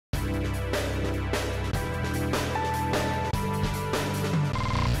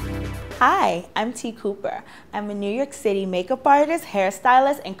Hi, I'm T. Cooper. I'm a New York City makeup artist,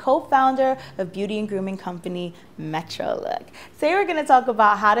 hairstylist, and co-founder of beauty and grooming company Metro Look. Today we're going to talk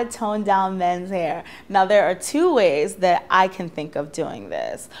about how to tone down men's hair. Now there are two ways that I can think of doing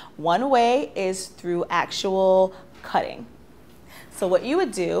this. One way is through actual cutting. So what you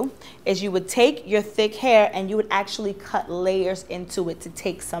would do is you would take your thick hair and you would actually cut layers into it to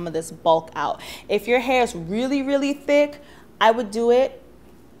take some of this bulk out. If your hair is really, really thick, I would do it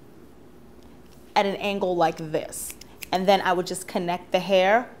at an angle like this. And then I would just connect the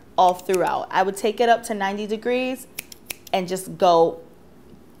hair all throughout. I would take it up to 90 degrees and just go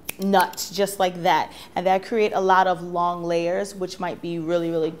nuts just like that. And that create a lot of long layers, which might be really,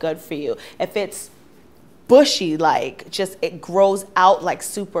 really good for you. If it's bushy, like just it grows out like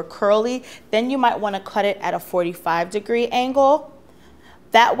super curly, then you might want to cut it at a 45-degree angle.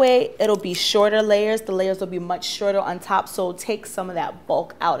 That way it'll be shorter layers. The layers will be much shorter on top, so it'll take some of that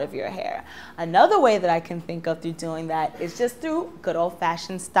bulk out of your hair. Another way that I can think of through doing that is just through good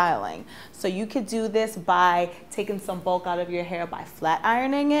old-fashioned styling. So you could do this by taking some bulk out of your hair by flat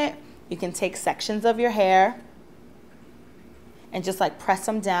ironing it. You can take sections of your hair and just like press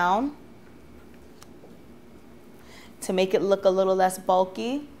them down to make it look a little less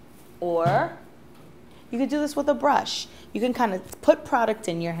bulky. Or you could do this with a brush. You can kind of put product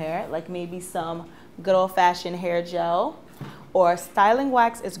in your hair, like maybe some good old-fashioned hair gel, or styling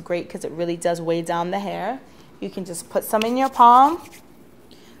wax is great because it really does weigh down the hair. You can just put some in your palm,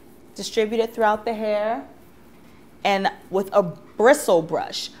 distribute it throughout the hair, and with a bristle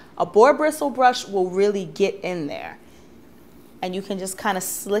brush. A boar bristle brush will really get in there. And you can just kind of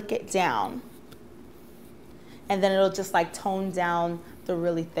slick it down. And then it'll just like tone down the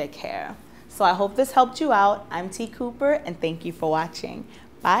really thick hair. So I hope this helped you out. I'm T. Cooper, and thank you for watching.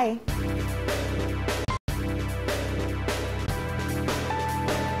 Bye.